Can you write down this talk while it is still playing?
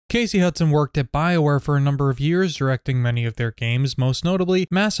Casey Hudson worked at BioWare for a number of years, directing many of their games, most notably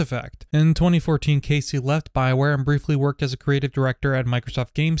Mass Effect. In 2014, Casey left BioWare and briefly worked as a creative director at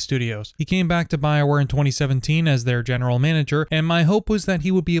Microsoft Game Studios. He came back to BioWare in 2017 as their general manager, and my hope was that he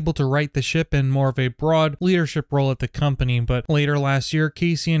would be able to right the ship in more of a broad leadership role at the company, but later last year,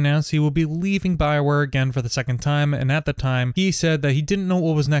 Casey announced he would be leaving BioWare again for the second time, and at the time, he said that he didn't know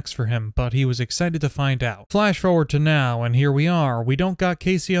what was next for him, but he was excited to find out. Flash forward to now, and here we are. We don't got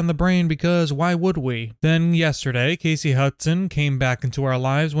Casey on the brain because why would we? Then yesterday, Casey Hudson came back into our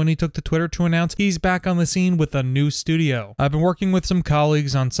lives when he took to Twitter to announce he's back on the scene with a new studio. I've been working with some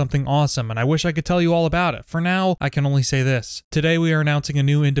colleagues on something awesome, and I wish I could tell you all about it. For now, I can only say this. Today we are announcing a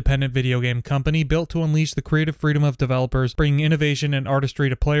new independent video game company built to unleash the creative freedom of developers, bringing innovation and artistry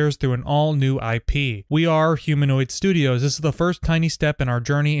to players through an all-new IP. We are Humanoid Studios. This is the first tiny step in our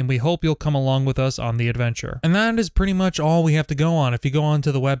journey, and we hope you'll come along with us on the adventure. And that is pretty much all we have to go on. If you go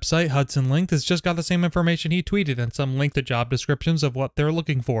onto the website, Hudson linked, it's just got the same information he tweeted and some link to job descriptions of what they're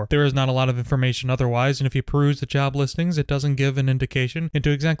looking for. There is not a lot of information otherwise, and if you peruse the job listings, it doesn't give an indication into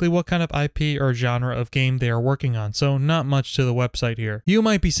exactly what kind of IP or genre of game they are working on, so not much to the website here. You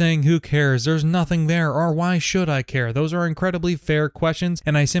might be saying, who cares? There's nothing there, or why should I care? Those are incredibly fair questions,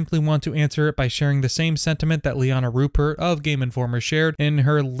 and I simply want to answer it by sharing the same sentiment that Liana Rupert of Game Informer shared in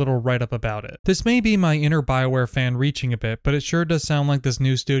her little write-up about it. This may be my inner BioWare fan reaching a bit, but it sure does sound like this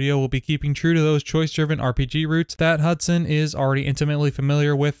new studio will be keeping true to those choice-driven RPG roots that Hudson is already intimately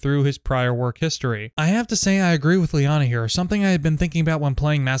familiar with through his prior work history. I have to say I agree with Liana here. Something I had been thinking about when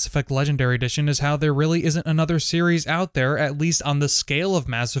playing Mass Effect Legendary Edition is how there really isn't another series out there, at least on the scale of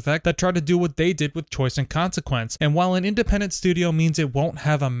Mass Effect, that tried to do what they did with Choice and Consequence. And while an independent studio means it won't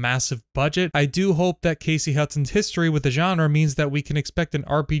have a massive budget, I do hope that Casey Hudson's history with the genre means that we can expect an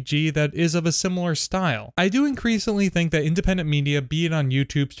RPG that is of a similar style. I do increasingly think that independent media, be it on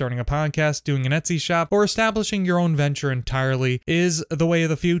YouTube, starting a podcast, doing an Etsy shop, or establishing your own venture entirely, is the way of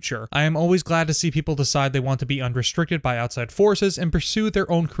the future. I am always glad to see people decide they want to be unrestricted by outside forces and pursue their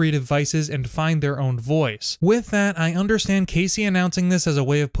own creative vices and find their own voice. With that, I understand Casey announcing this as a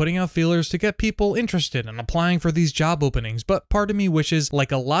way of putting out feelers to get people interested in applying for these job openings, but part of me wishes,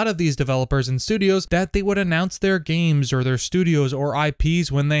 like a lot of these developers and studios, that they would announce their games or their studios or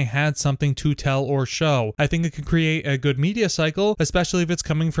IPs when they had something to tell or show. I think it could create a good media cycle, especially if it's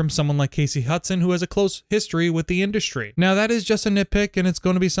coming from someone like Casey Hudson who has a close history with the industry. Now that is just a nitpick, and it's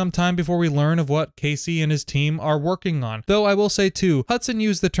going to be some time before we learn of what Casey and his team are working on. Though I will say too, Hudson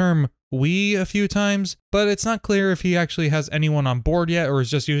used the term we a few times, but it's not clear if he actually has anyone on board yet or is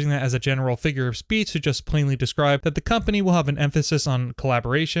just using that as a general figure of speech to just plainly describe that the company will have an emphasis on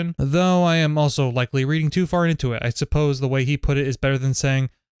collaboration, though I am also likely reading too far into it. I suppose the way he put it is better than saying,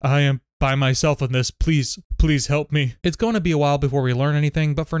 I am by myself in this, please help me. It's going to be a while before we learn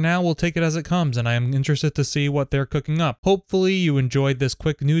anything, but for now we'll take it as it comes, and I am interested to see what they're cooking up. Hopefully you enjoyed this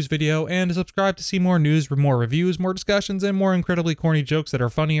quick news video, and subscribe to see more news, more reviews, more discussions, and more incredibly corny jokes that are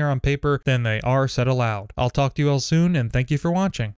funnier on paper than they are said aloud. I'll talk to you all soon, and thank you for watching.